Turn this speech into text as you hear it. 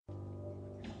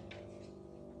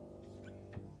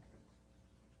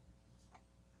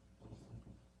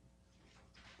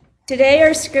Today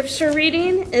our scripture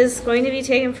reading is going to be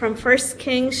taken from 1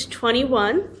 Kings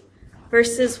 21,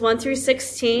 verses 1 through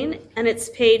 16, and it's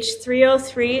page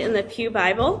 303 in the Pew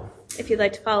Bible, if you'd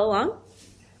like to follow along.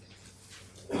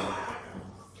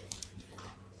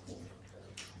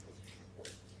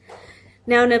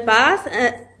 Now Naboth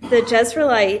the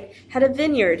Jezreelite had a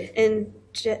vineyard in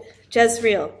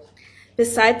Jezreel,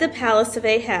 beside the palace of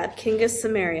Ahab, king of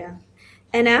Samaria.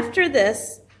 And after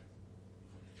this,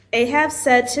 Ahab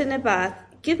said to Naboth,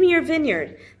 "Give me your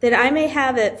vineyard, that I may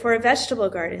have it for a vegetable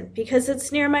garden, because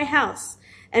it's near my house,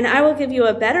 and I will give you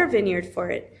a better vineyard for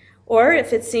it. Or,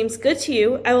 if it seems good to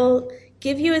you, I will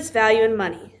give you its value in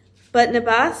money." But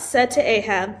Naboth said to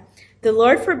Ahab, "The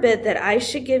Lord forbid that I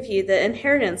should give you the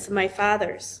inheritance of my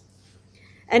fathers."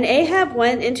 And Ahab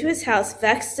went into his house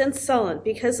vexed and sullen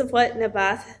because of what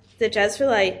Naboth the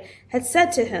Jezreelite had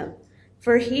said to him.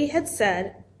 For he had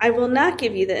said, "I will not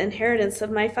give you the inheritance of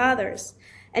my fathers."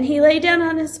 And he lay down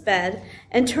on his bed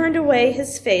and turned away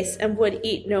his face and would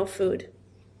eat no food.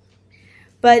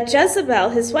 But Jezebel,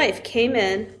 his wife, came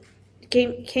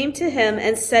to him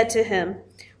and said to him,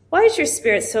 "Why is your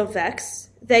spirit so vexed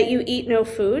that you eat no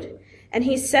food?" And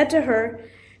he said to her,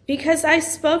 "Because I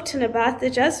spoke to Naboth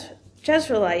the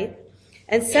Jezreelite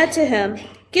and said to him,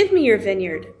 'Give me your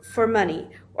vineyard for money,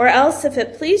 or else if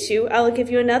it please you, I will give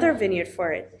you another vineyard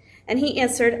for it.' And he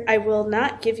answered, 'I will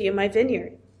not give you my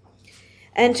vineyard.'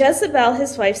 And Jezebel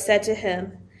his wife said to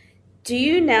him, 'Do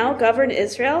you now govern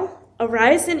Israel?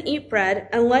 Arise and eat bread,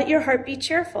 and let your heart be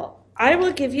cheerful. I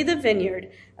will give you the vineyard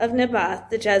of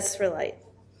Naboth the Jezreelite.'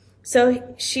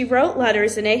 So she wrote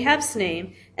letters in Ahab's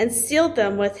name and sealed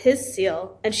them with his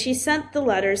seal, and she sent the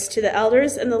letters to the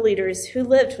elders and the leaders who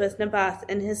lived with Naboth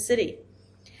in his city.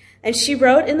 And she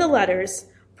wrote in the letters,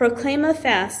 'Proclaim a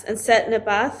fast and set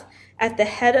Naboth at the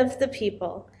head of the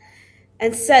people,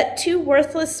 and set two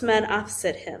worthless men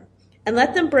opposite him, and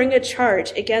let them bring a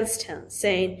charge against him,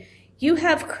 saying, "You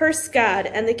have cursed God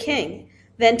and the king.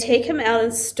 Then take him out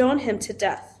and stone him to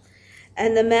death."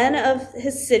 And the men of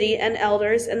his city and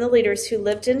elders and the leaders who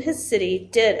lived in his city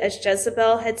did as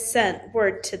Jezebel had sent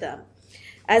word to them,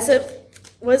 as it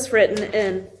was written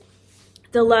in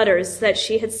the letters that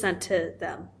she had sent to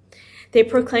them. They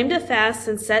proclaimed a fast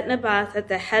and set Naboth at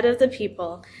the head of the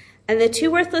people. And the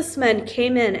two worthless men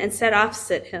came in and sat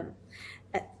opposite him.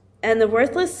 And the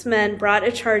worthless men brought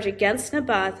a charge against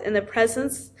Naboth in the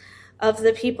presence of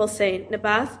the people, saying,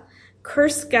 "Naboth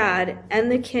cursed God and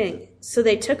the king." So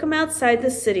they took him outside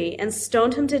the city and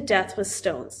stoned him to death with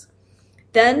stones.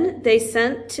 Then they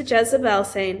sent to Jezebel,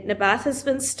 saying, "Naboth has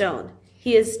been stoned.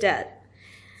 He is dead."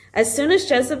 As soon as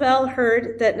Jezebel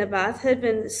heard that Naboth had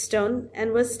been stoned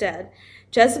and was dead,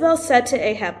 Jezebel said to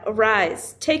Ahab,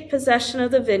 "Arise, take possession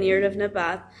of the vineyard of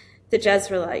Naboth the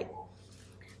Jezreelite,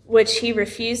 which he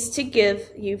refused to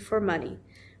give you for money.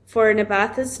 For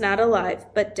Naboth is not alive,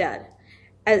 but dead."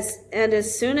 As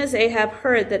soon as Ahab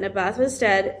heard that Naboth was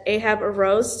dead, Ahab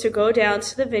arose to go down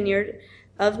to the vineyard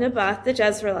of Naboth the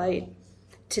Jezreelite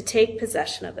to take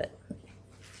possession of it.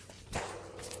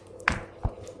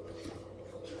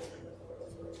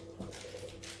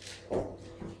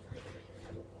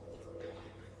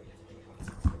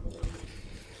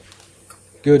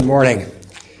 Good morning.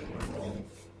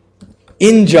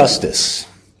 Injustice.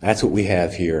 That's what we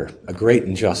have here, a great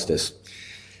injustice.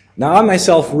 Now, I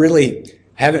myself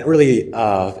haven't really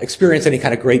experienced any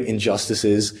kind of great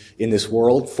injustices in this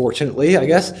world, fortunately, I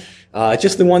guess.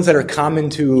 Just the ones that are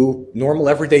common to normal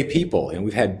everyday people. And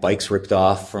we've had bikes ripped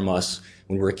off from us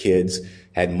when we were kids,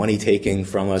 had money taken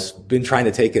from us, been trying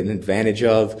to take advantage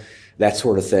of, that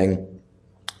sort of thing.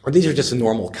 Or these are just the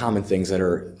normal common things that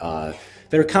are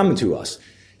common to us.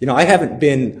 You know, I haven't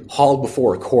been hauled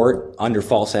before a court under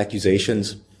false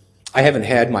accusations. I haven't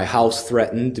had my house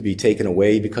threatened to be taken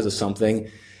away because of something.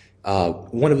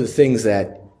 One of the things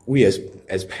that we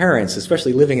as parents,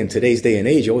 especially living in today's day and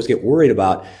age, always get worried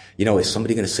about, is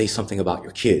somebody going to say something about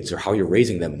your kids or how you're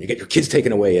raising them, and you get your kids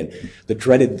taken away, and the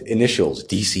dreaded initials,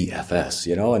 DCFS,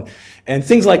 and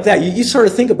things like that. You sort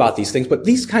of think about these things, but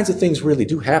these kinds of things really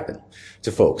do happen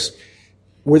to folks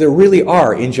where there really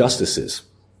are injustices.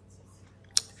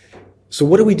 So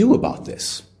what do we do about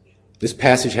this? This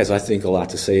passage has, I think, a lot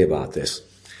to say about this.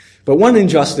 But one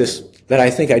injustice that I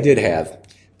think I did have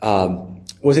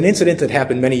was an incident that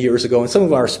happened many years ago, and some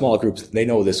of our small groups, they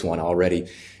know this one already.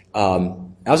 I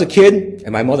was a kid,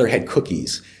 and my mother had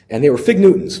cookies, and they were Fig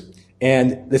Newtons.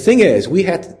 And the thing is, we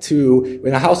had to,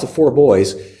 in a house of 4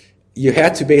 boys,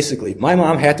 my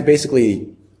mom had to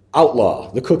basically outlaw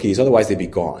the cookies, otherwise they'd be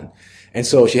gone. And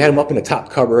so she had them up in the top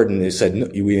cupboard, and they said, "No,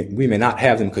 we may not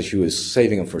have them," because she was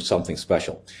saving them for something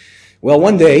special. Well,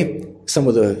 one day, some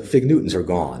of the Fig Newtons are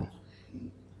gone.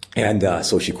 And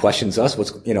so she questions us,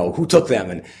 who took them?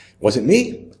 And it wasn't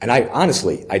me. And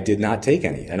I did not take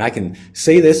any. And I can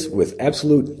say this with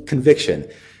absolute conviction.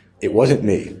 It wasn't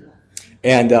me.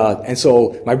 And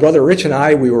so my brother Rich and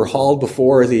I, we were hauled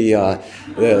before the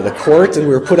court, and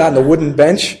we were put on the wooden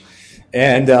bench,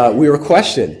 and we were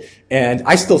questioned. And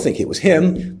I still think it was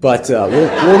him, but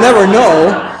we'll never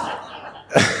know.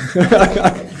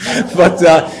 But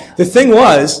the thing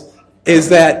is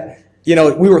that,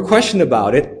 we were questioned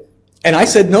about it, and I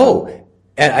said no,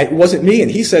 and it wasn't me, and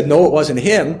he said no, it wasn't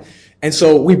him. And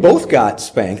so we both got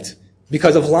spanked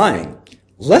because of lying.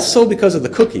 Less so because of the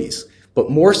cookies, but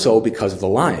more so because of the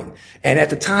lying. And at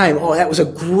the time, that was a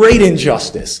great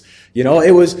injustice.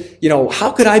 It was,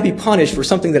 how could I be punished for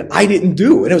something that I didn't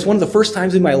do? And it was one of the first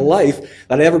times in my life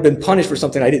that I'd ever been punished for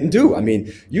something I didn't do. I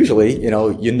mean, usually, you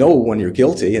know when you're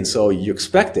guilty, and so you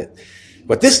expect it.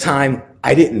 But this time,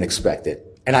 I didn't expect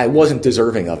it, and I wasn't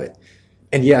deserving of it.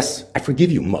 And yes, I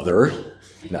forgive you, Mother.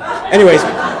 No. Anyways,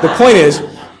 the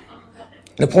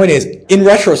point is, in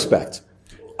retrospect,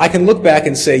 I can look back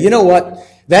and say, you know what?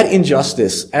 That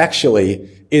injustice actually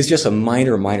is just a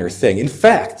minor thing. In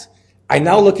fact, I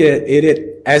now look at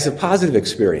it as a positive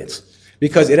experience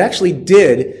because it actually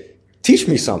did teach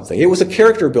me something. It was a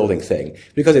character building thing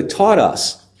because it taught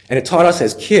us, and it taught us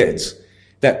as kids,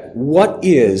 that what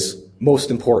is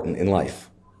most important in life?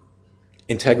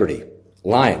 Integrity.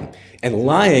 Lying. And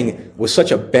lying was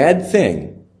such a bad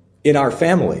thing in our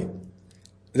family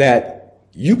that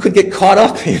you could get caught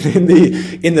up in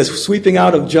the sweeping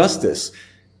out of justice.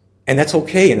 And that's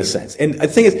okay in a sense. And the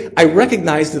thing is, I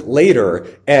recognized it later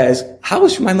as, how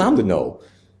was my mom to know?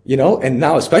 And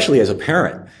now especially as a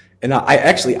parent. And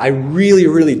I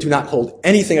really do not hold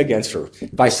anything against her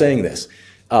by saying this,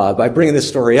 by bringing this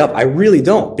story up. I really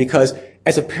don't, because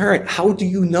as a parent, how do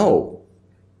you know?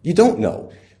 You don't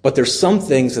know. But there's some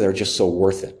things that are just so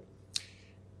worth it.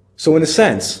 So in a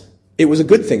sense, it was a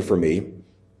good thing for me,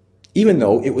 even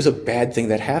though it was a bad thing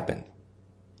that happened.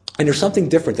 And there's something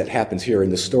different that happens here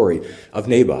in the story of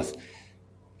Naboth.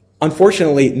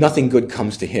 Unfortunately, nothing good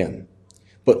comes to him.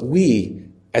 But we,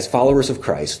 as followers of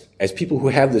Christ, as people who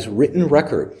have this written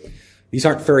record, these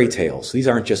aren't fairy tales. These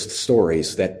aren't just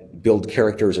stories that build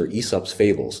characters or Aesop's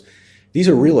fables. These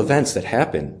are real events that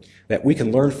happen that we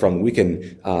can learn from, we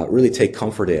can really take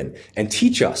comfort in, and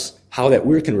teach us how that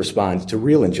we can respond to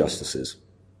real injustices.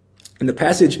 In the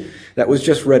passage that was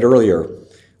just read earlier,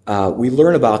 we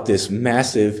learn about this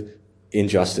massive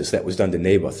injustice that was done to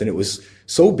Naboth, and it was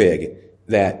so big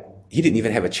that he didn't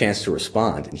even have a chance to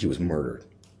respond, and he was murdered.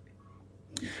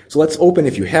 So let's open,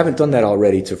 if you haven't done that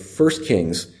already, to 1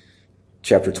 Kings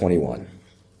chapter 21.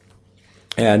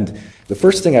 And the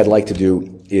first thing I'd like to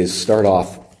do is start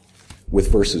off with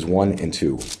verses 1 and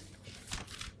 2.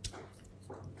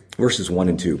 Verses 1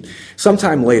 and 2.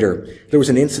 Sometime later, there was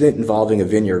an incident involving a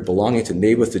vineyard belonging to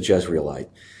Naboth the Jezreelite.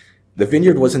 The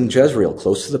vineyard was in Jezreel,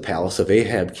 close to the palace of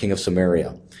Ahab, king of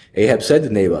Samaria. Ahab said to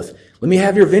Naboth, "Let me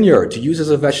have your vineyard to use as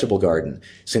a vegetable garden,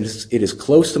 since it is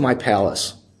close to my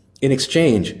palace. In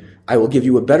exchange, I will give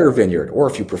you a better vineyard, or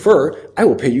if you prefer, I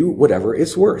will pay you whatever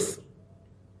it's worth."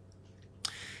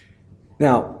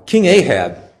 Now, King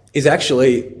Ahab is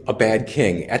actually a bad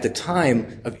king. At the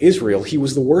time of Israel, he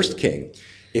was the worst king.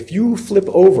 If you flip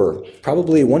over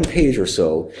probably one page or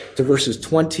so to verses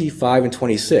 25 and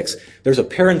 26, there's a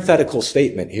parenthetical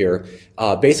statement here,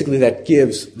 basically that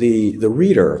gives the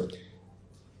reader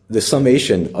the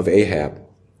summation of Ahab.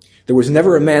 "There was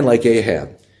never a man like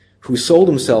Ahab, who sold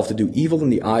himself to do evil in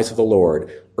the eyes of the Lord,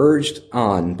 urged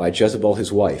on by Jezebel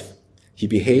his wife. He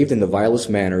behaved in the vilest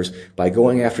manners by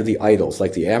going after the idols,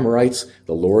 like the Amorites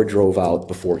the Lord drove out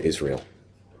before Israel."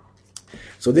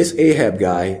 So this Ahab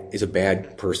guy is a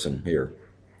bad person here.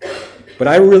 But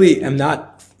I really am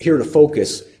not here to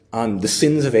focus on the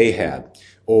sins of Ahab,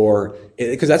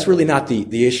 because that's really not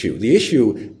the issue. The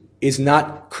issue is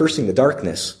not cursing the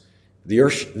darkness. The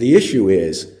issue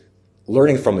is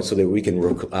learning from it so that we can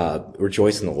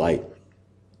rejoice in the light,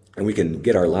 and we can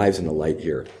get our lives in the light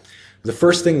here. The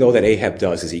first thing, though, that Ahab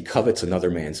does is he covets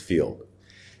another man's field.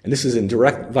 And this is in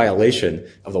direct violation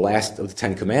of the last of the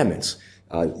 10 Commandments.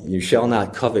 You shall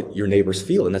not covet your neighbor's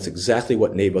field. And that's exactly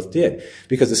what Naboth did.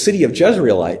 Because the city of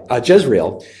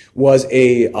Jezreel was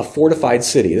a fortified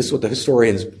city. This is what the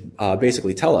historians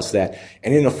basically tell us, that.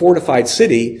 And in a fortified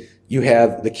city, you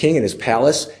have the king and his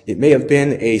palace. It may have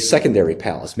been a secondary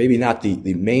palace, maybe not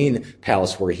the main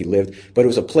palace where he lived, but it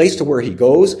was a place to where he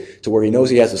goes, to where he knows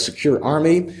he has a secure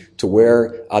army, to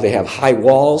where they have high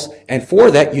walls. And for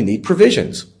that, you need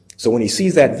provisions. So when he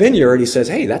sees that vineyard, he says,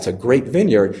 "Hey, that's a great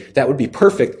vineyard. That would be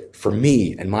perfect for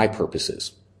me and my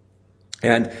purposes."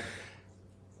 And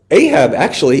Ahab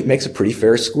actually makes a pretty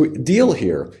fair deal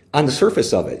here on the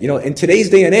surface of it. In today's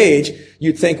day and age,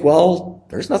 you'd think, well,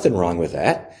 there's nothing wrong with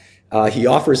that. He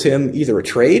offers him either a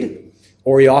trade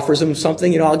or he offers him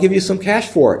something, I'll give you some cash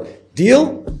for it.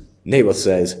 Deal? Naboth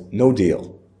says, no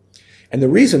deal. And the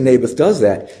reason Naboth does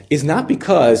that is not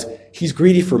because he's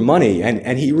greedy for money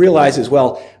and he realizes,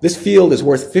 well, this field is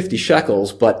worth 50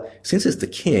 shekels, but since it's the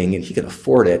king and he can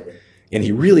afford it and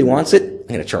he really wants it, I'm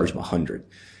going to charge him 100.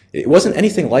 It wasn't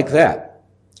anything like that.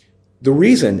 The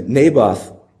reason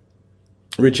Naboth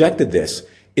rejected this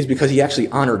is because he actually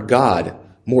honored God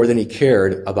more than he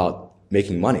cared about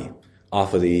making money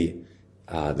off of the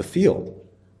field.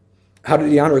 How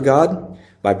did he honor God?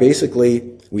 By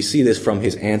basically, we see this from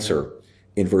his answer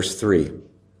in verse 3.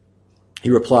 He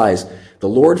replies, "The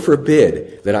Lord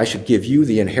forbid that I should give you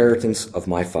the inheritance of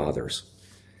my fathers."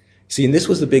 See, and this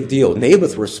was the big deal.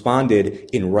 Naboth responded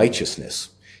in righteousness.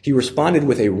 He responded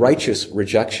with a righteous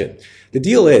rejection. The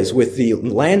deal is, with the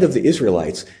land of the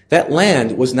Israelites, that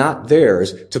land was not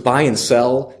theirs to buy and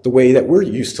sell the way that we're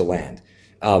used to land.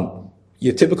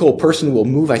 A typical person will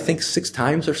move, I think, 6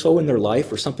 times or so in their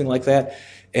life or something like that.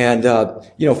 And,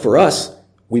 for us,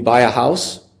 we buy a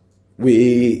house.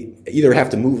 We either have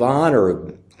to move on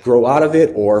or grow out of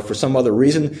it, or for some other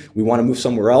reason, we want to move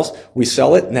somewhere else. We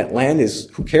sell it, and that land is,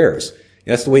 who cares?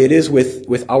 And that's the way it is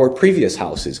with our previous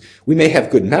houses. We may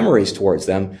have good memories towards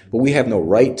them, but we have no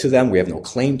right to them. We have no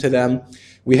claim to them.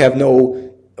 We have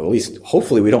no, at least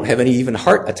hopefully we don't have any even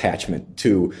heart attachment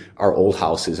to our old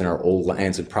houses and our old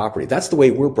lands and property. That's the way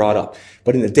we're brought up.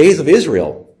 But in the days of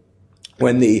Israel,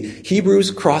 when the Hebrews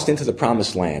crossed into the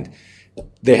promised land,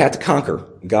 they had to conquer.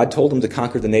 God told them to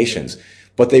conquer the nations.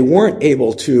 But they weren't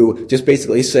able to just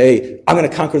basically say, I'm going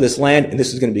to conquer this land and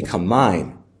this is going to become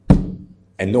mine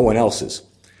and no one else's.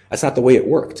 That's not the way it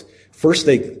worked. First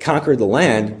they conquered the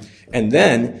land, and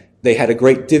then they had a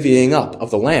great divvying up of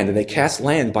the land, and they cast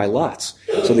land by lots.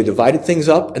 So they divided things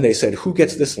up, and they said, who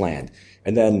gets this land?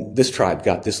 And then this tribe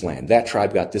got this land, that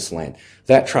tribe got this land,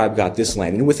 that tribe got this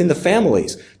land. And within the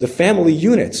families, the family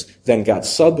units then got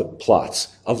subplots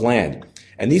of land.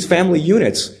 And these family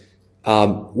units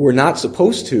were not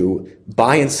supposed to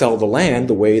buy and sell the land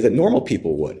the way that normal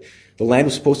people would. The land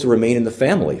was supposed to remain in the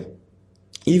family.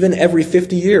 Even every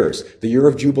 50 years, the year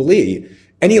of Jubilee,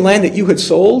 any land that you had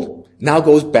sold now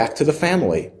goes back to the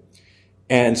family.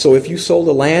 And so if you sold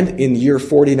a land in year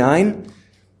 49,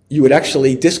 you would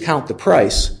actually discount the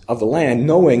price of the land,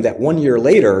 knowing that 1 year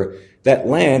later, that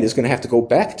land is going to have to go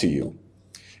back to you.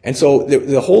 And so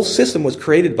the whole system was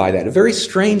created by that, a very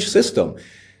strange system.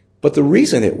 But the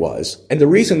reason it was, and the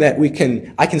reason that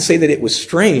I can say that it was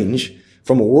strange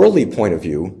from a worldly point of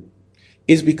view,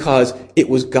 is because it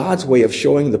was God's way of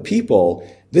showing the people,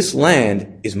 this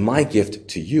land is my gift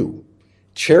to you.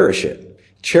 Cherish it.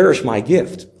 Cherish my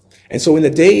gift. And so in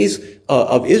the days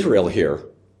of Israel here,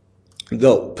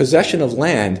 the possession of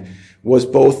land was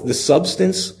both the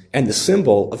substance and the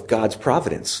symbol of God's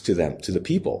providence to them, to the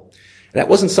people. That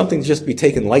wasn't something to just be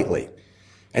taken lightly.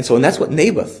 And that's what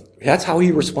Naboth, that's how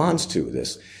he responds to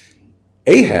this.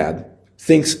 Ahab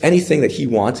thinks anything that he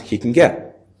wants, he can get.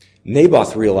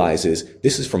 Naboth realizes,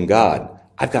 this is from God.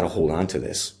 I've got to hold on to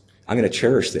this. I'm going to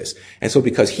cherish this. And so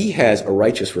because he has a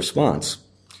righteous response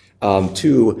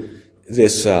to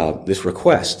this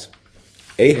request,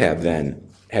 Ahab then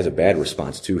has a bad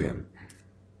response to him.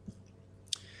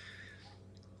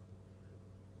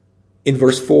 In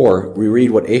verse 4, we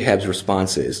read what Ahab's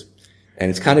response is.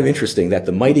 And it's kind of interesting that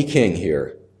the mighty king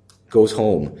here goes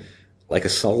home like a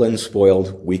sullen,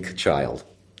 spoiled, weak child.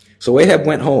 So Ahab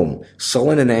went home,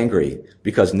 sullen and angry,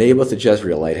 because Naboth the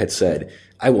Jezreelite had said,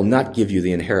 I will not give you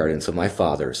the inheritance of my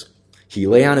fathers. He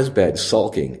lay on his bed,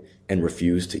 sulking, and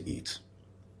refused to eat.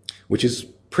 Which is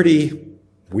pretty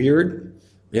weird,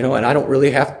 and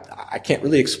I can't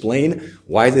really explain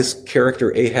why this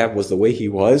character Ahab was the way he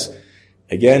was.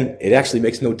 Again, it actually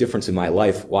makes no difference in my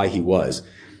life why he was.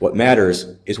 What matters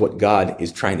is what God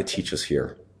is trying to teach us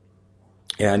here.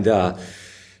 And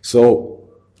so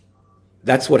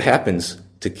that's what happens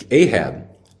to Ahab,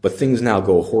 but things now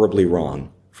go horribly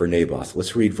wrong for Naboth.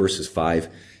 Let's read verses 5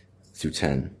 through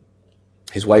 10.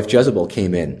 His wife Jezebel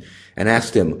came in and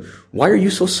asked him, why are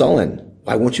you so sullen?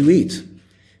 Why won't you eat?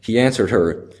 He answered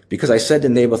her, because I said to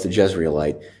Naboth the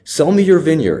Jezreelite, sell me your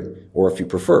vineyard, or if you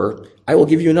prefer, I will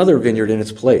give you another vineyard in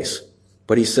its place.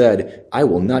 But he said, I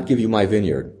will not give you my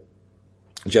vineyard.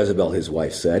 Jezebel, his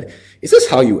wife, said, is this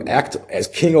how you act as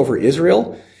king over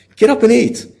Israel? Get up and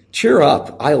eat. Cheer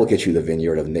up, I will get you the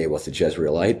vineyard of Naboth the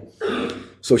Jezreelite.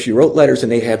 So she wrote letters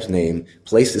in Ahab's name,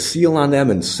 placed a seal on them,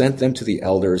 and sent them to the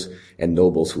elders and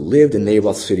nobles who lived in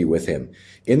Naboth's city with him.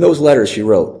 In those letters she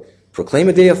wrote, Proclaim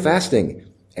a day of fasting,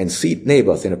 and seat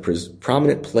Naboth in a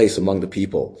prominent place among the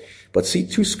people. But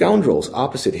seat 2 scoundrels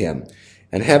opposite him,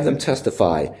 and have them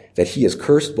testify that he has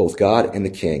cursed both God and the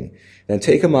king. Then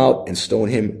take him out and stone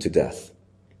him to death.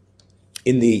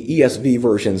 In the ESV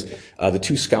versions, the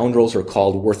 2 scoundrels are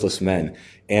called worthless men.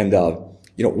 And,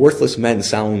 worthless men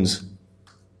sounds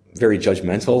very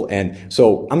judgmental. And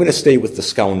so I'm going to stay with the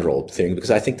scoundrel thing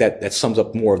because I think that sums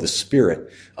up more of the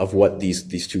spirit of what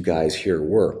these 2 guys here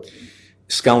were.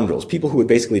 Scoundrels, people who would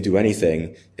basically do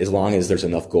anything as long as there's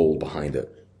enough gold behind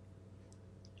it.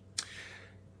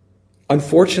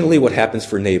 Unfortunately, what happens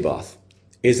for Naboth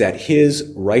is that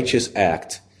his righteous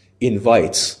act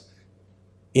invites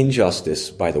injustice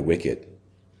by the wicked.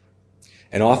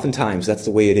 And oftentimes, that's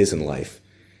the way it is in life.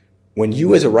 When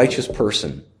you as a righteous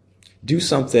person do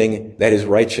something that is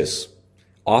righteous,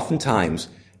 oftentimes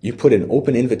you put an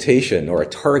open invitation or a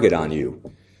target on you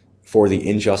for the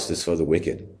injustice of the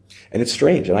wicked. And it's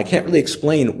strange, and I can't really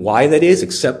explain why that is,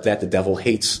 except that the devil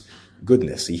hates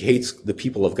goodness. He hates the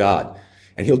people of God.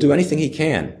 And he'll do anything he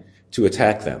can to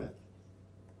attack them.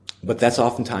 But that's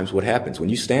oftentimes what happens. When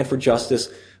you stand for justice,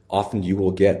 often you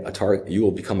will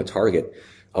become a target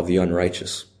of the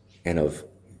unrighteous and of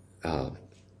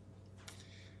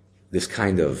this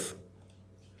kind of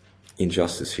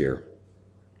injustice here.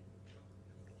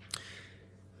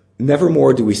 Never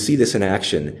more do we see this in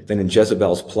action than in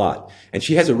Jezebel's plot. And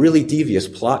she has a really devious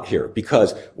plot here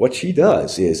because what she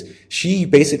does is she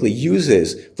basically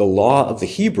uses the law of the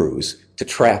Hebrews to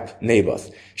trap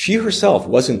Naboth. She herself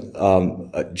wasn't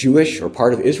Jewish or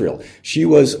part of Israel. She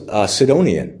was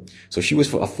Sidonian. So she was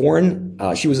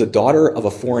she was a daughter of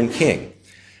a foreign king.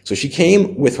 So she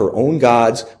came with her own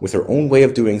gods, with her own way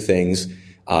of doing things.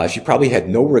 She probably had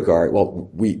no regard.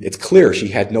 It's clear she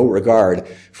had no regard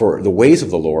for the ways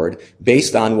of the Lord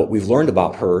based on what we've learned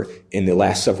about her in the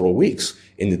last several weeks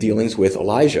in the dealings with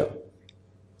Elijah.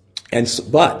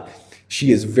 But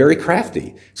she is very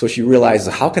crafty. So she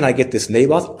realizes, how can I get this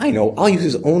Naboth? I know, I'll use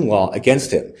his own law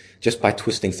against him just by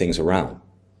twisting things around.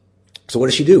 So what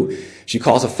does she do? She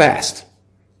calls a fast.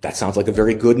 That sounds like a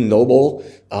very good and noble,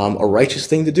 a righteous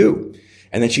thing to do.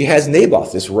 And then she has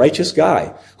Naboth, this righteous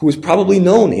guy, who is probably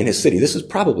known in his city. This is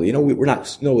probably, we're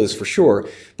not know this for sure,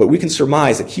 but we can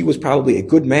surmise that he was probably a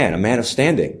good man, a man of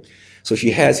standing. So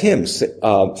she has him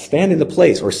stand in the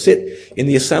place or sit in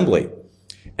the assembly.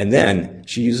 And then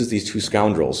she uses these 2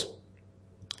 scoundrels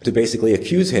to basically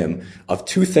accuse him of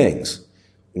 2 things.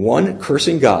 1,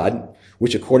 cursing God,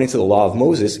 which according to the law of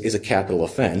Moses is a capital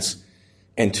offense.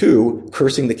 And 2,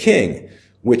 cursing the king,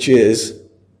 which is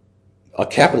a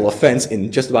capital offense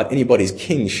in just about anybody's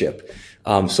kingship.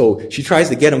 So she tries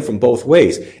to get him from both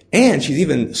ways. And she's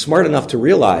even smart enough to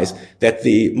realize that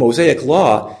the Mosaic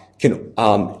law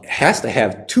has to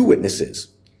have 2 witnesses.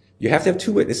 You have to have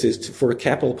 2 witnesses for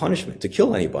capital punishment, to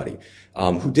kill anybody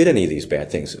who did any of these bad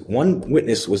things. 1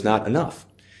 witness was not enough.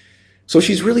 So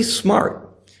she's really smart.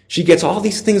 She gets all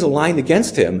these things aligned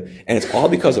against him, and it's all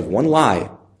because of 1 lie.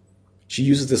 She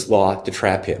uses this law to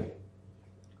trap him.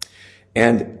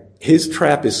 And his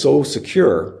trap is so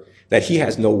secure that he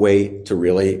has no way to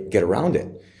really get around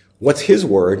it. What's his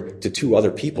word to 2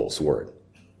 other people's word?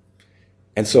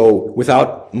 And so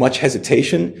without much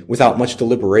hesitation, without much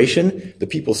deliberation, the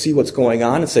people see what's going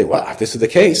on and say, well, if this is the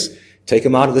case, take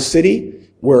him out of the city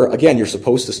where, again, you're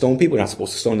supposed to stone people. You're not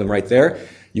supposed to stone them right there.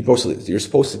 You're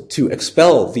supposed to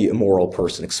expel the immoral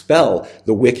person, expel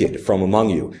the wicked from among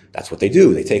you. That's what they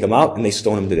do. They take him out and they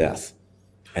stone him to death.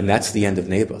 And that's the end of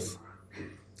Naboth.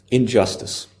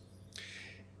 Injustice.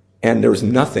 And there was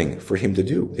nothing for him to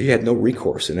do. He had no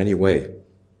recourse in any way.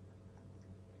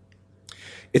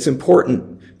 It's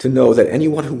important to know that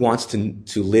anyone who wants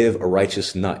to live a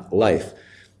righteous life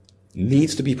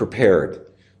needs to be prepared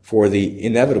for the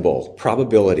inevitable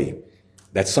probability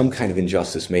that some kind of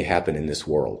injustice may happen in this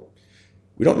world.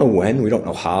 We don't know when, we don't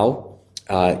know how,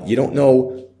 you don't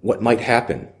know what might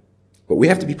happen. But we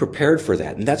have to be prepared for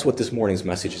that. And that's what this morning's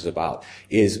message is about,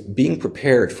 is being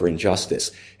prepared for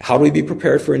injustice. How do we be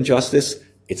prepared for injustice?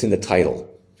 It's in the title.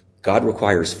 God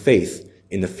requires faith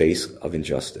in the face of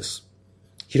injustice.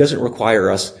 He doesn't require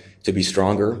us to be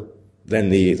stronger than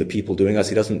the people doing us.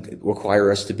 He doesn't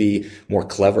require us to be more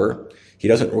clever. He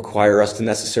doesn't require us to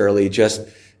necessarily just,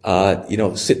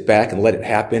 sit back and let it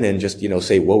happen and just,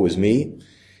 say, woe is me.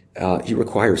 He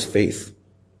requires faith.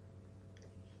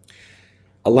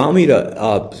 Allow me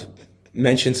to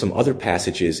mention some other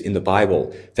passages in the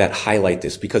Bible that highlight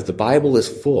this, because the Bible is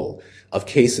full of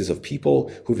cases of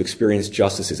people who've experienced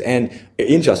injustice,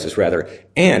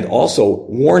 and also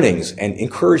warnings and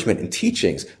encouragement and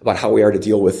teachings about how we are to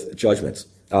deal with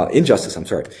injustice.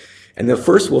 And And the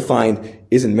first we'll find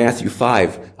is in Matthew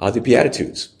 5, the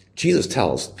Beatitudes. Jesus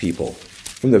tells people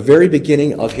from the very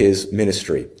beginning of his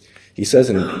ministry. He says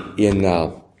in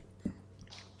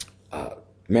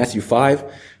Matthew 5,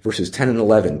 verses 10 and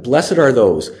 11, "Blessed are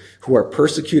those who are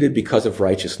persecuted because of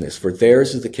righteousness, for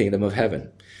theirs is the kingdom of heaven.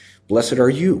 Blessed are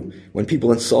you when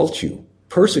people insult you,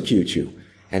 persecute you,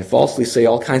 and falsely say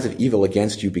all kinds of evil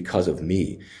against you because of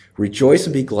me. Rejoice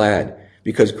and be glad,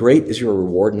 because great is your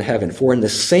reward in heaven. For in the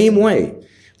same way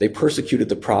they persecuted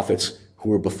the prophets who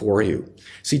were before you."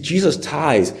 See, Jesus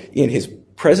ties in his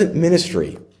present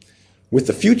ministry with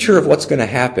the future of what's going to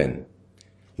happen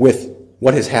with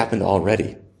what has happened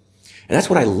already. And that's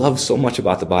what I love so much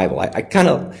about the Bible.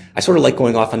 I sort of like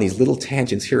going off on these little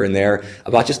tangents here and there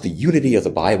about just the unity of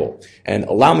the Bible. And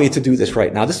allow me to do this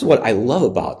right now. This is what I love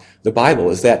about the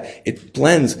Bible, is that it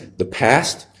blends the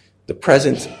past, the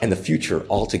present, and the future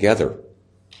all together.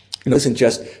 It isn't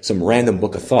just some random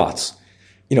book of thoughts.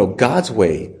 God's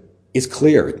way is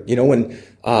clear. When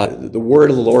the word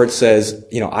of the Lord says,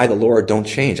 I, the Lord, don't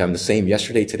change. I'm the same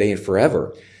yesterday, today, and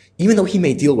forever. Even though he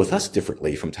may deal with us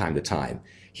differently from time to time,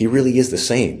 he really is the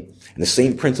same. And the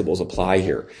same principles apply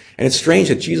here. And it's strange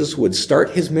that Jesus would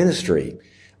start his ministry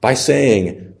by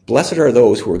saying, "Blessed are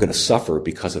those who are going to suffer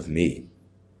because of me."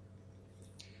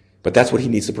 But that's what he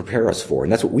needs to prepare us for.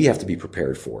 And that's what we have to be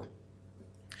prepared for.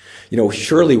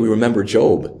 Surely we remember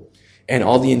Job and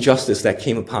all the injustice that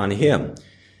came upon him.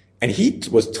 And he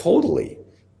was totally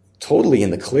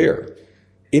in the clear.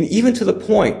 And even to the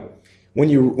point, when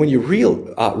you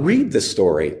read the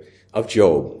story of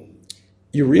Job,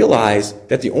 you realize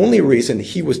that the only reason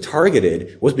he was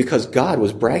targeted was because God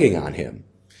was bragging on him.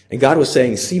 And God was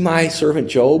saying, "See my servant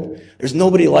Job? There's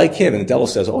nobody like him." And the devil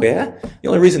says, "Oh yeah? The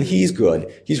only reason he's good,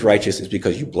 he's righteous, is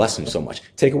because you bless him so much.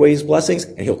 Take away his blessings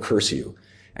and he'll curse you."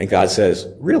 And God says,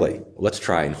 "Really? Let's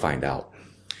try and find out."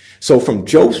 So from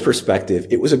Job's perspective,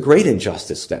 it was a great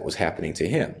injustice that was happening to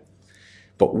him.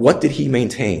 But what did he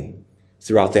maintain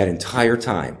throughout that entire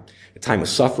time? A time of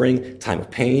suffering, time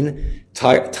of pain,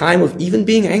 time of even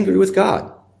being angry with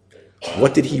God.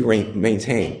 What did he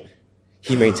maintain?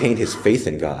 He maintained his faith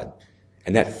in God.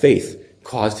 And that faith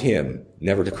caused him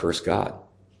never to curse God.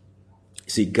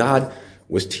 See, God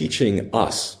was teaching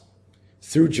us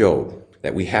through Job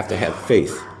that we have to have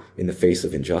faith in the face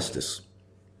of injustice.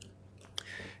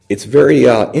 It's very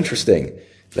interesting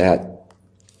that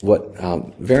what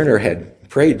Werner had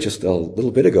prayed just a little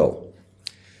bit ago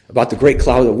about the great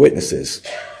cloud of witnesses.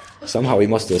 Somehow he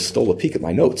must have stole a peek at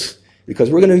my notes, because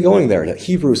we're going to be going there to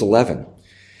Hebrews 11.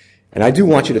 And I do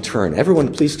want you to turn.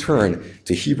 Everyone, please turn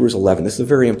to Hebrews 11. This is a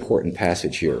very important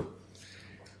passage here.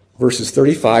 Verses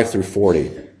 35 through 40.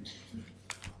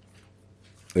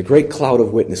 The great cloud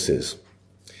of witnesses.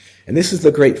 And this is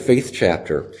the great faith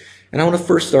chapter. And I want to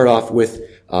first start off with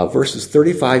verses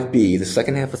 35b, the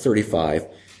second half of 35,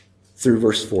 through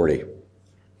verse 40.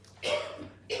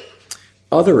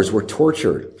 "Others were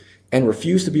tortured and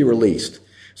refused to be released,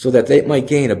 so that they might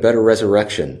gain a better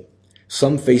resurrection.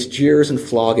 Some faced jeers and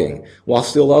flogging, while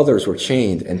still others were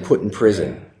chained and put in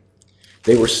prison.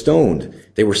 They were stoned,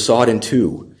 they were sawed in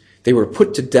two, they were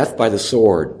put to death by the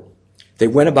sword. They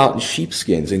went about in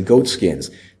sheepskins and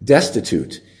goatskins,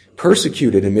 destitute,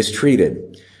 persecuted and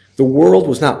mistreated. The world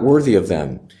was not worthy of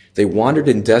them. They wandered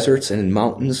in deserts and in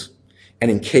mountains, and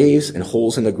in caves and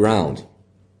holes in the ground.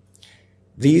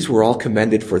 These were all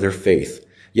commended for their faith,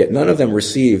 yet none of them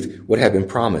received what had been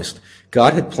promised.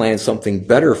 God had planned something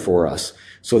better for us,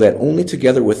 so that only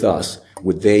together with us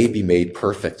would they be made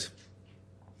perfect."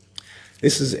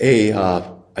 This is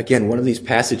again, one of these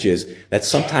passages that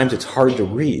sometimes it's hard to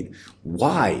read.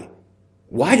 Why?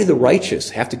 Why do the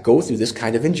righteous have to go through this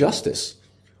kind of injustice?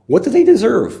 What do they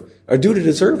deserve or do to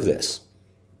deserve this?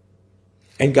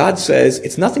 And God says,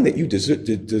 it's nothing that you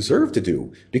deserve to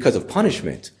do because of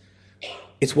punishment.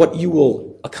 It's what you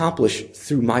will accomplish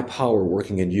through my power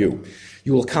working in you.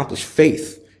 You will accomplish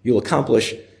faith. You'll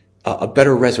accomplish a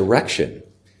better resurrection.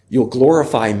 You'll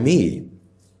glorify me.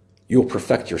 You'll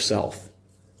perfect yourself.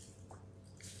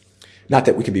 Not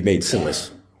that we can be made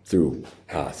sinless through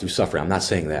suffering. I'm not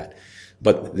saying that.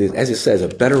 But as it says, a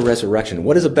better resurrection.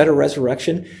 What is a better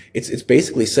resurrection? It's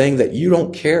basically saying that you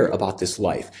don't care about this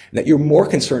life, and that you're more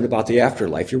concerned about the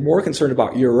afterlife. You're more concerned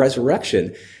about your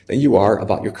resurrection than you are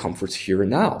about your comforts here and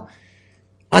now.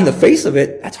 On the face of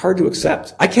it, that's hard to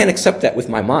accept. I can't accept that with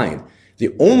my mind.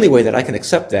 The only way that I can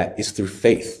accept that is through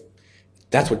faith.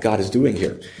 That's what God is doing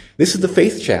here. This is the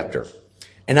faith chapter.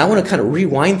 And I want to kind of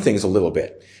rewind things a little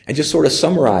bit and just sort of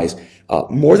summarize.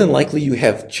 More than likely you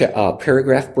have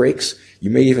paragraph breaks. You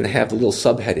may even have the little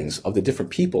subheadings of the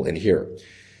different people in here.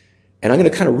 And I'm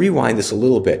going to kind of rewind this a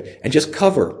little bit and just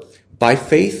cover By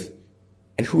faith,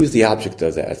 and who is the object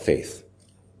of that faith?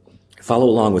 Follow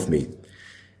along with me.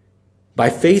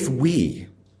 By faith we,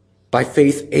 by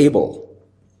faith Abel,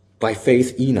 by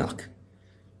faith Enoch,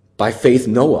 by faith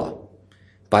Noah,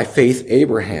 by faith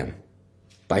Abraham,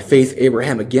 by faith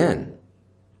Abraham again,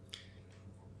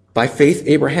 by faith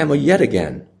Abraham yet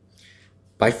again,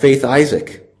 by faith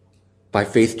Isaac, by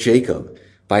faith Jacob,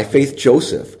 by faith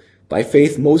Joseph, by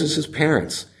faith Moses'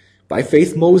 parents, by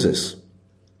faith Moses,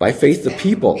 by faith the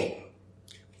people,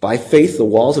 by faith the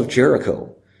walls of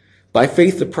Jericho, by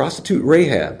faith the prostitute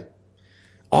Rahab.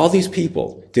 All these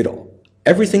people did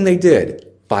everything they did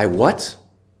by what?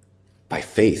 By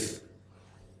faith.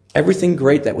 Everything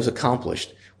great that was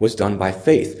accomplished was done by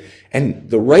faith. And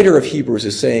the writer of Hebrews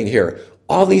is saying here,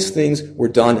 all these things were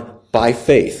done by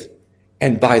faith.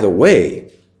 And by the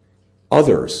way,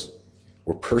 others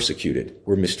were persecuted,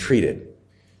 were mistreated,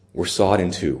 were sawed in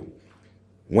two,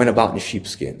 went about in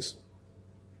sheepskins,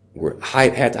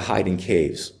 had to hide in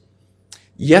caves.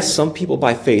 Yes, some people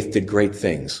by faith did great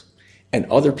things, and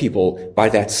other people by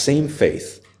that same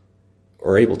faith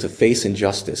are able to face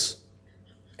injustice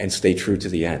and stay true to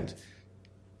the end.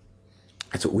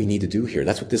 That's what we need to do here.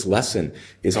 That's what this lesson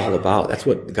is all about. That's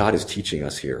what God is teaching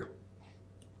us here.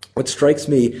 What strikes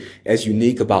me as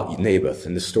unique about Naboth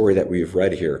and the story that we have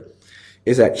read here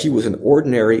is that he was an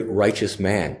ordinary righteous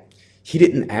man. He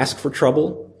didn't ask for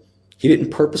trouble. He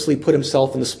didn't purposely put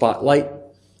himself in the spotlight.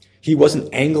 He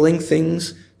wasn't angling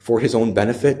things for his own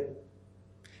benefit.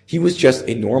 He was just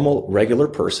a normal, regular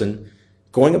person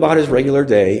going about his regular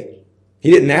day. He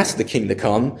didn't ask the king to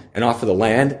come and offer the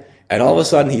land, and all of a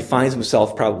sudden he finds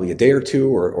himself probably a day or two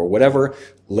or whatever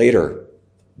later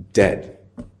dead,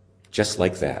 just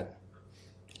like that,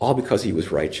 all because he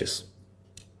was righteous.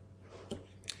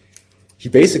 He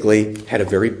basically had a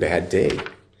very bad day.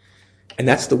 And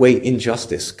that's the way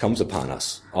injustice comes upon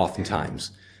us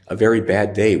oftentimes. A very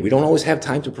bad day. We don't always have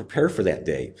time to prepare for that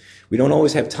day. We don't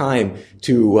always have time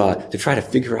to try to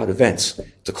figure out events,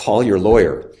 to call your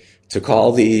lawyer, to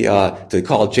call Jay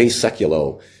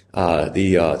Sekulow,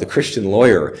 the Christian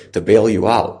lawyer, to bail you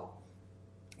out.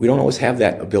 We don't always have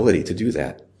that ability to do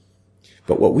that.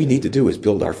 But what we need to do is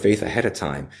build our faith ahead of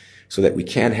time so that we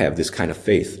can have this kind of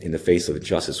faith in the face of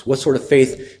injustice. What sort of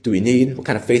faith do we need? What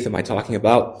kind of faith am I talking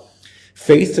about?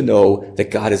 Faith to know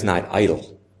that God is not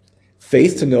idle.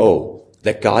 Faith to know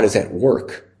that God is at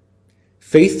work.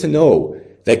 Faith to know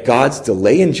that God's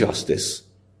delay in justice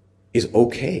is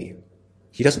okay.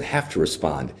 He doesn't have to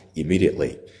respond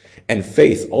immediately. And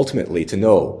faith ultimately to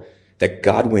know that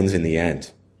God wins in the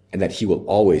end and that he will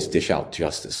always dish out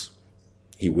justice.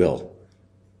 He will.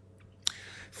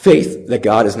 Faith that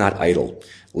God is not idle.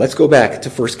 Let's go back to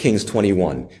 1 Kings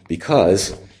 21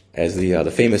 because, as the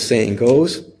famous saying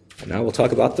goes, and now we'll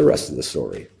talk about the rest of the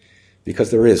story, because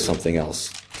there is something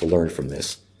else to learn from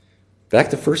this.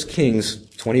 Back to 1 Kings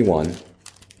 21.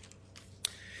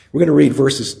 We're going to read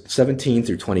verses 17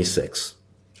 through 26.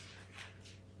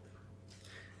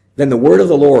 Then the word of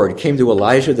the Lord came to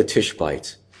Elijah the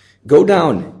Tishbite. Go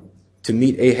down to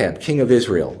meet Ahab, king of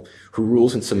Israel, who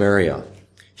rules in Samaria.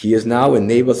 He is now in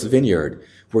Naboth's vineyard,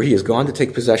 where he has gone to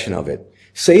take possession of it.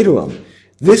 Say to him,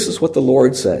 this is what the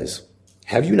Lord says.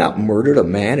 Have you not murdered a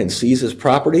man and seized his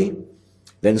property?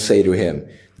 Then say to him,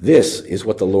 this is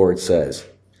what the Lord says.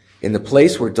 In the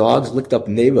place where dogs licked up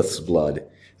Naboth's blood,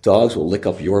 dogs will lick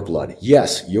up your blood.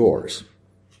 Yes, yours.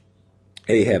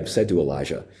 Ahab said to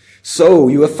Elijah, so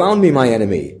you have found me, my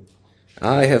enemy.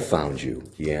 I have found you,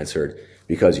 he answered,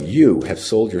 because you have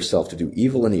sold yourself to do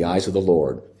evil in the eyes of the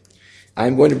Lord. I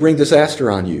am going to bring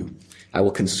disaster on you. I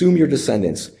will consume your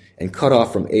descendants and cut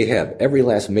off from Ahab every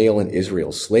last male in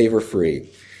Israel, slave or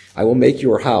free. I will make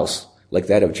your house like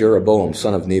that of Jeroboam,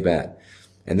 son of Nebat,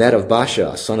 and that of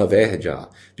Baasha, son of Ahijah,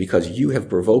 because you have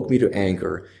provoked me to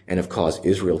anger and have caused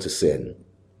Israel to sin.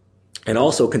 And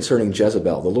also concerning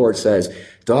Jezebel, the Lord says,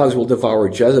 dogs will devour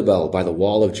Jezebel by the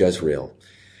wall of Jezreel.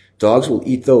 Dogs will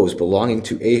eat those belonging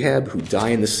to Ahab who die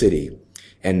in the city,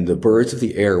 and the birds of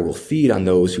the air will feed on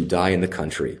those who die in the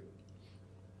country.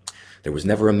 There was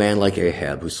never a man like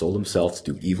Ahab who sold himself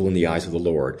to do evil in the eyes of the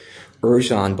Lord,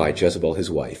 urged on by Jezebel his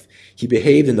wife. He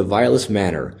behaved in the vilest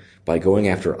manner by going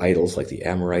after idols like the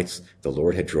Amorites the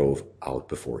Lord had drove out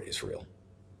before Israel.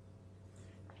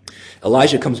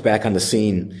 Elijah comes back on the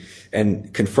scene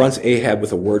and confronts Ahab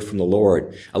with a word from the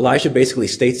Lord. Elijah basically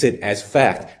states it as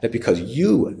fact that because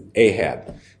you,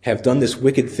 Ahab, have done this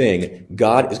wicked thing,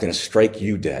 God is going to strike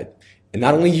you dead. And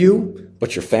not only you,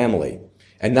 but your family.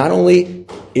 And not only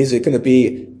is it going to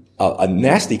be a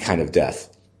nasty kind of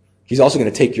death, he's also going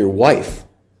to take your wife.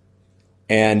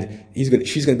 And she's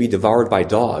going to be devoured by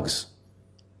dogs.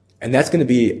 And that's going to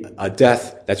be a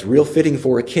death that's real fitting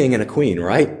for a king and a queen,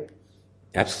 right?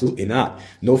 Absolutely not.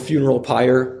 No funeral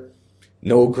pyre,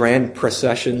 no grand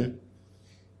procession,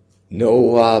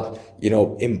 no,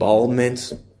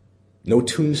 embalmment, no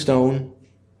tombstone,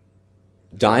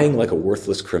 dying like a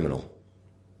worthless criminal.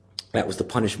 That was the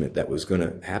punishment that was going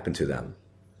to happen to them.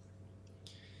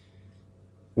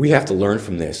 We have to learn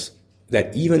from this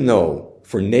that even though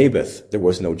for Naboth there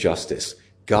was no justice,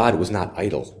 God was not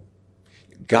idle.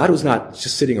 God was not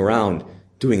just sitting around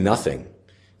doing nothing.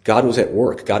 God was at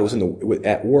work. God was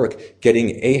at work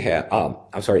getting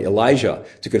Elijah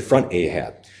to confront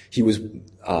Ahab. He was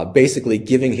basically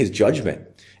giving his judgment,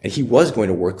 and he was going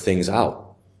to work things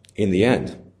out in the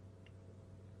end.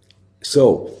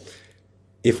 So,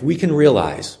 if we can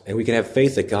realize and we can have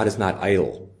faith that God is not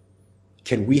idle,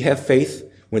 can we have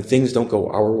faith when things don't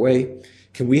go our way?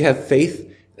 Can we have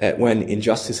faith that when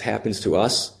injustice happens to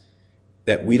us,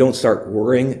 that we don't start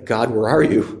worrying, God, where are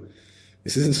you?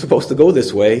 This isn't supposed to go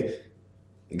this way.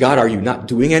 God, are you not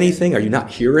doing anything? Are you not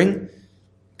hearing?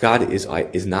 God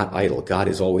is not idle. God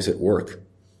is always at work.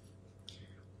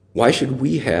 Why should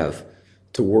we have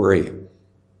to worry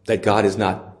that God is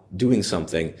not doing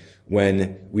something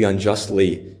when we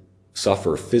unjustly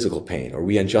suffer physical pain, or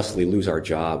we unjustly lose our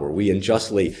job, or we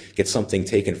unjustly get something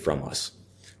taken from us,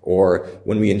 or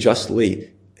when we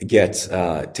unjustly get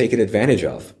taken advantage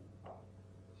of?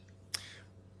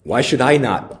 Why should I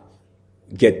not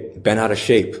get bent out of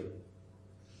shape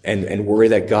and worry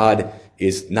that God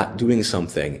is not doing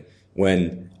something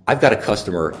when I've got a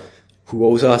customer who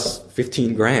owes us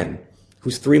 15 grand,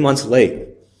 who's 3 months late,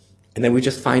 and then we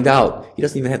just find out he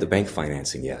doesn't even have the bank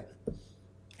financing yet,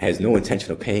 has no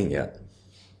intention of paying yet.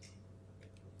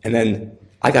 And then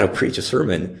I got to preach a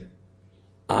sermon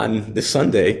on this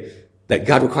Sunday that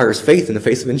God requires faith in the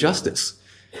face of injustice.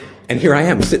 And here I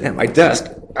am sitting at my desk.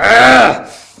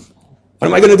 What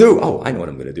am I going to do? Oh, I know what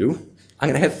I'm going to do. I'm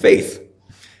going to have faith.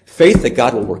 Faith that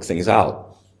God will work things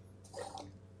out.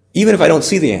 Even if I don't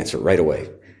see the answer right away.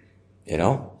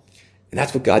 And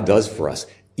that's what God does for us.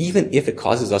 Even if it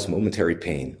causes us momentary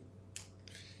pain.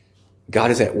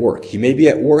 God is at work. He may be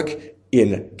at work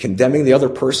in condemning the other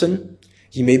person.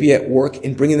 He may be at work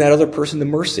in bringing that other person to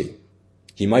mercy.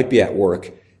 He might be at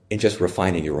work in just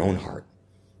refining your own heart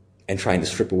and trying to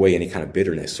strip away any kind of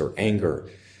bitterness or anger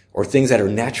or things that are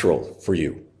natural for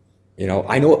you.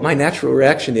 I know what my natural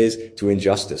reaction is to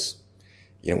injustice.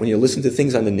 When you listen to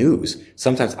things on the news,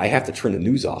 sometimes I have to turn the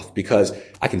news off because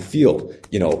I can feel,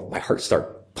 my heart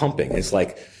start pumping. It's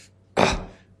like,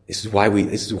 this is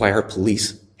why our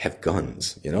police have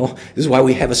guns, This is why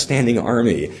we have a standing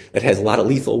army that has a lot of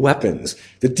lethal weapons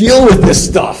to deal with this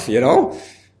stuff,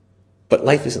 But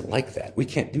life isn't like that. We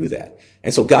can't do that.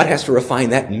 And so God has to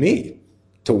refine that in me,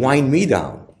 to wind me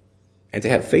down, and to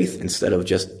have faith instead of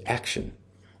just action.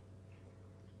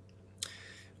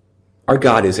 Our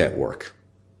God is at work.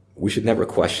 We should never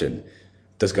question,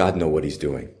 does God know what he's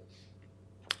doing?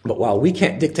 But while we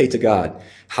can't dictate to God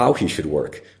how he should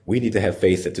work, we need to have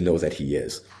faith to know that he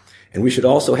is. And we should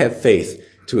also have faith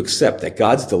to accept that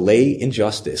God's delay in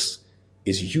justice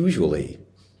is usually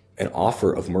an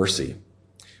offer of mercy.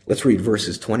 Let's read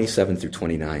verses 27 through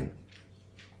 29.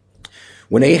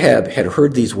 When Ahab had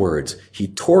heard these words, he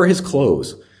tore his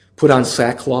clothes, put on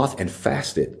sackcloth, and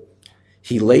fasted.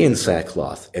 He lay in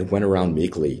sackcloth and went around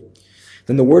meekly.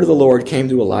 Then the word of the Lord came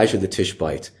to Elijah the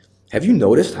Tishbite. Have you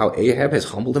noticed how Ahab has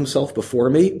humbled himself before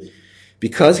me?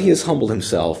 Because he has humbled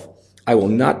himself, I will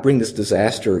not bring this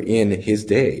disaster in his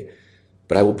day,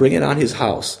 but I will bring it on his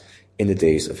house in the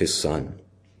days of his son.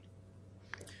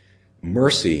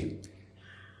 Mercy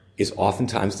is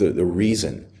oftentimes the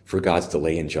reason for God's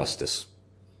delay in justice.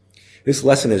 This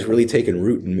lesson has really taken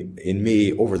root in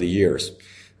me over the years.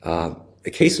 A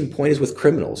case in point is with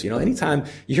criminals. Anytime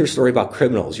you hear a story about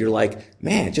criminals, you're like,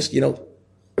 man, just,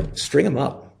 string them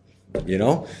up,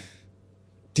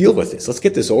 Deal with this. Let's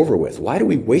get this over with. Why do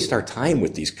we waste our time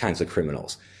with these kinds of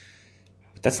criminals?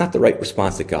 But that's not the right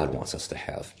response that God wants us to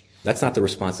have. That's not the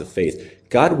response of faith.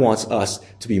 God wants us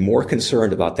to be more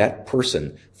concerned about that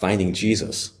person finding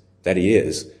Jesus than he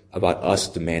is about us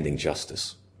demanding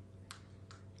justice.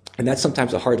 And that's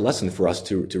sometimes a hard lesson for us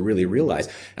to really realize,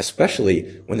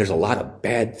 especially when there's a lot of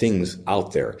bad things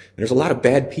out there. There's a lot of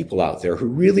bad people out there who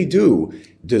really do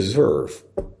deserve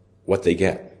what they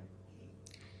get.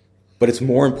 But it's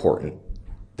more important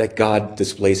that God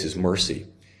displays his mercy.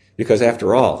 Because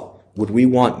after all, would we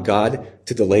want God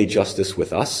to delay justice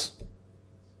with us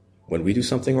when we do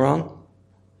something wrong?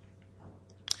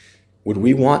 Would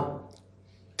we want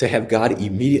to have God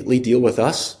immediately deal with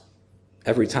us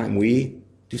every time we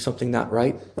do something not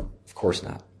right? Of course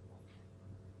not.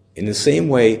 In the same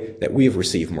way that we have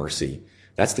received mercy,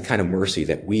 that's the kind of mercy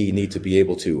that we need to be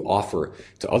able to offer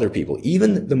to other people,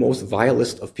 even the most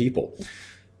vilest of people.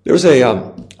 There was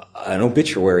an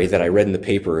obituary that I read in the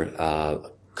paper a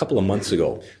couple of months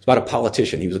ago. It's about a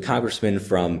politician. He was a congressman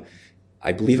from,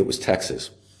 I believe it was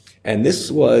Texas. And this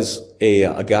was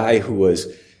a guy who was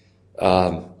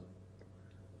not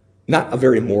a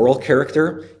very moral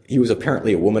character. He was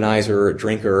apparently a womanizer, a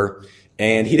drinker,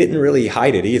 and he didn't really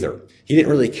hide it either. He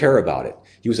didn't really care about it.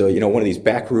 He was one of these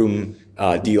backroom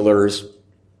dealers,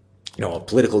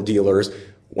 political dealers,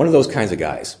 one of those kinds of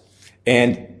guys.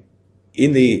 And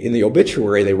in the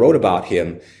obituary, they wrote about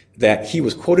him that he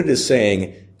was quoted as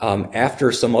saying,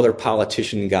 after some other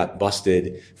politician got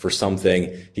busted for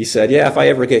something, he said, if I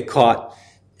ever get caught,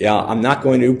 I'm not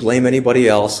going to blame anybody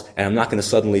else, and I'm not going to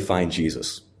suddenly find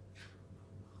Jesus.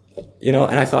 And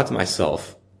I thought to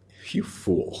myself, you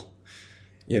fool.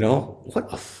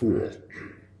 What a fool.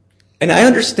 And I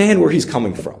understand where he's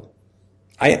coming from.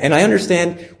 I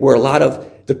understand where a lot of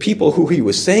the people who he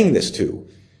was saying this to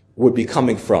would be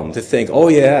coming from, to think,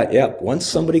 once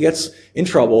somebody gets in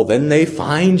trouble, then they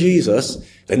find Jesus,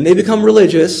 then they become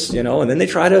religious, and then they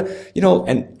try to,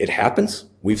 and it happens.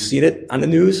 We've seen it on the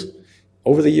news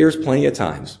over the years plenty of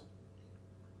times.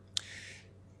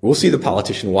 We'll see the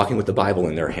politician walking with the Bible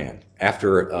in their hand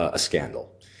after a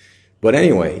scandal. But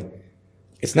anyway,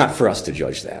 it's not for us to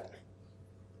judge that.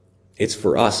 It's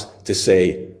for us to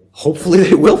say, hopefully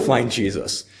they will find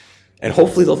Jesus, and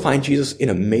hopefully they'll find Jesus in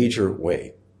a major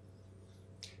way.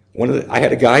 I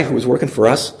had a guy who was working for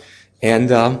us,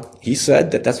 and he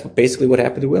said that that's basically what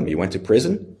happened to him. He went to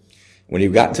prison. When he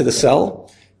got into the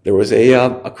cell, there was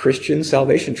a Christian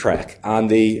salvation tract on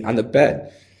the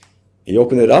bed. He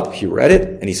opened it up, he read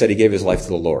it, and he said he gave his life to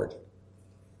the Lord.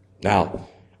 Now,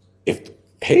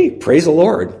 praise the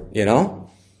Lord,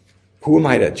 who am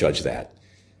I to judge that?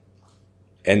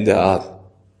 And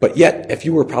but yet, if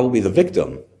you were probably the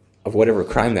victim of whatever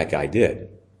crime that guy did,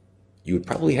 you would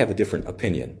probably have a different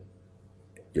opinion.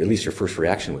 Or at least your first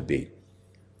reaction would be.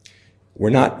 We're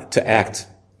not to act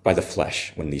by the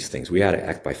flesh when these things. We ought to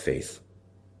act by faith.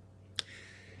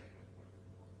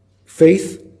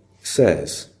 Faith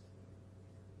says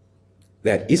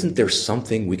that isn't there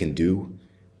something we can do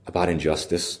about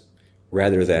injustice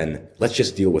rather than let's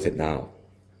just deal with it now.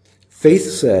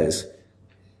 Faith says,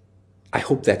 I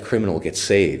hope that criminal gets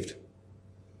saved.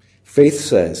 Faith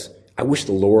says, I wish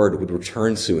the Lord would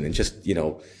return soon and just,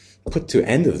 put to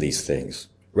end of these things,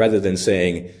 rather than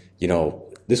saying,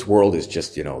 this world is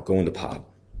just, going to pot.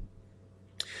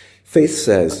 Faith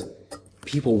says,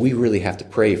 people, we really have to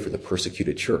pray for the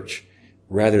persecuted church,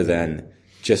 rather than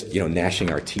just, gnashing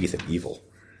our teeth at evil.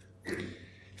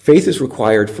 Faith is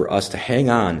required for us to hang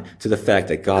on to the fact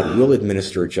that God will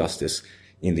administer justice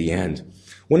in the end.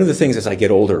 One of the things as I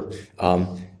get older,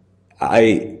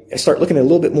 I start looking a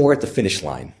little bit more at the finish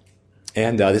line.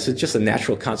 And this is just a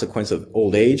natural consequence of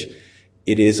old age.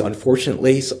 It is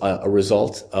unfortunately a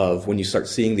result of when you start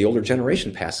seeing the older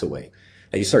generation pass away.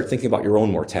 And you start thinking about your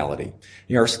own mortality.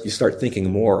 You start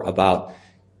thinking more about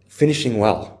finishing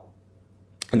well.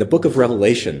 And the book of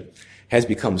Revelation has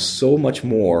become so much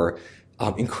more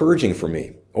encouraging for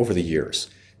me over the years.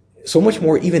 So much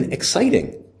more even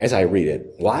exciting as I read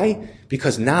it. Why?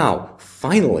 Because now,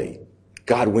 finally,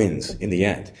 God wins in the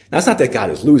end. Now, it's not that God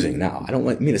is losing now. I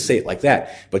don't mean to say it like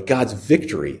that, but God's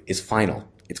victory is final.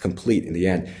 It's complete in the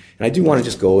end. And I do want to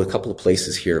just go a couple of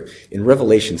places here. In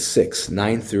Revelation 6,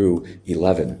 9 through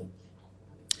 11.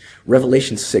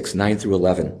 Revelation 6, 9 through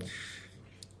 11.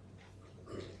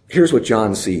 Here's what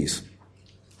John sees.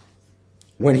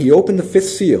 When he opened the fifth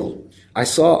seal, I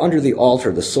saw under the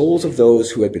altar the souls of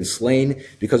those who had been slain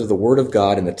because of the word of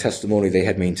God and the testimony they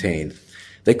had maintained.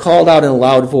 They called out in a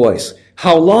loud voice,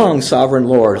 How long, sovereign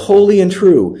Lord, holy and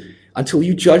true, until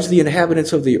you judge the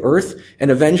inhabitants of the earth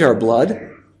and avenge our blood?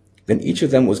 Then each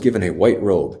of them was given a white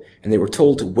robe, and they were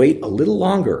told to wait a little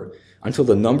longer until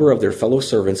the number of their fellow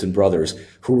servants and brothers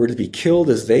who were to be killed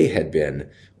as they had been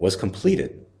was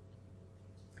completed.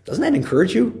 Doesn't that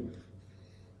encourage you?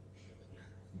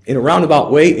 In a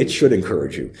roundabout way, it should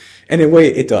encourage you. And in a way,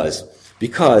 it does.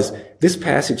 Because this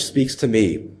passage speaks to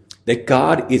me that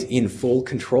God is in full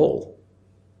control.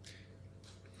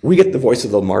 We get the Voice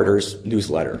of the Martyrs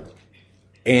newsletter.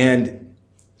 And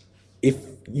if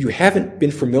you haven't been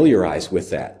familiarized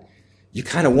with that, you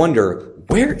kind of wonder,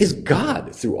 where is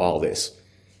God through all this?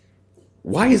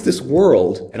 Why is this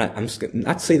world, and I'm just going to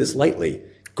not say this lightly,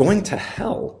 going to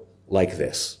hell like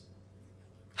this?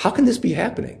 How can this be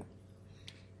happening?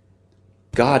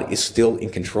 God is still in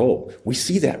control. We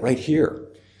see that right here.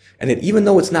 And that even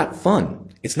though it's not fun,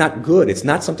 it's not good, it's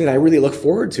not something I really look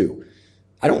forward to,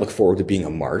 I don't look forward to being a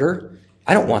martyr.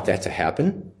 I don't want that to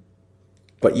happen.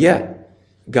 But yet,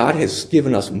 God has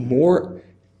given us more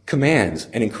commands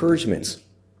and encouragements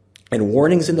and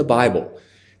warnings in the Bible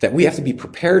that we have to be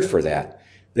prepared for that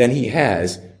than he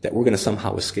has that we're going to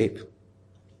somehow escape.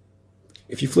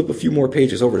 If you flip a few more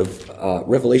pages over to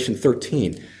Revelation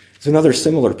 13, it's another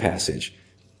similar passage.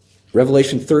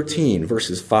 Revelation 13,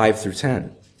 verses 5 through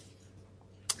 10.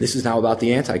 This is now about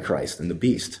the Antichrist and the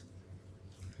beast.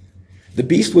 The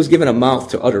beast was given a mouth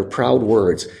to utter proud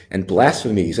words and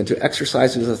blasphemies and to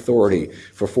exercise his authority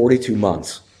for 42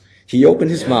 months. He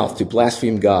opened his mouth to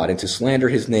blaspheme God and to slander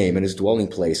his name and his dwelling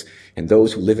place and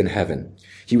those who live in heaven.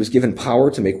 He was given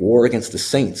power to make war against the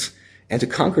saints and to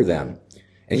conquer them.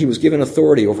 And he was given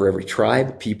authority over every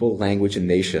tribe, people, language, and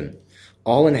nation.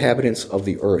 All inhabitants of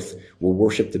the earth will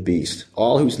worship the beast,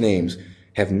 all whose names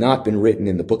have not been written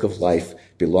in the book of life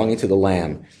belonging to the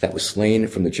Lamb that was slain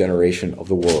from the generation of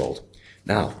the world.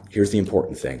 Now, here's the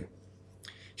important thing.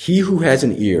 He who has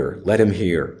an ear, let him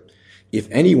hear. If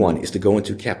anyone is to go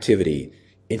into captivity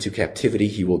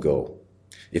he will go.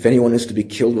 If anyone is to be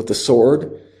killed with the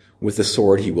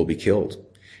sword he will be killed.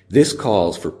 This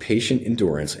calls for patient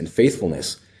endurance and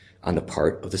faithfulness on the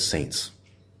part of the saints.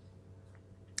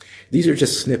 These are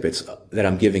just snippets that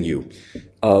I'm giving you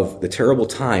of the terrible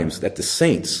times that the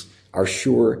saints are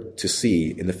sure to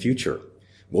see in the future.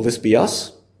 Will this be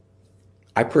us?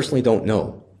 I personally don't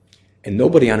know. And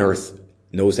nobody on earth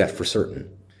knows that for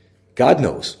certain. God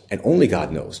knows, and only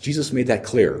God knows. Jesus made that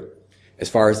clear. As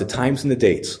far as the times and the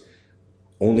dates,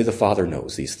 only the Father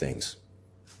knows these things.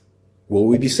 Will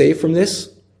we be saved from this?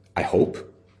 I hope.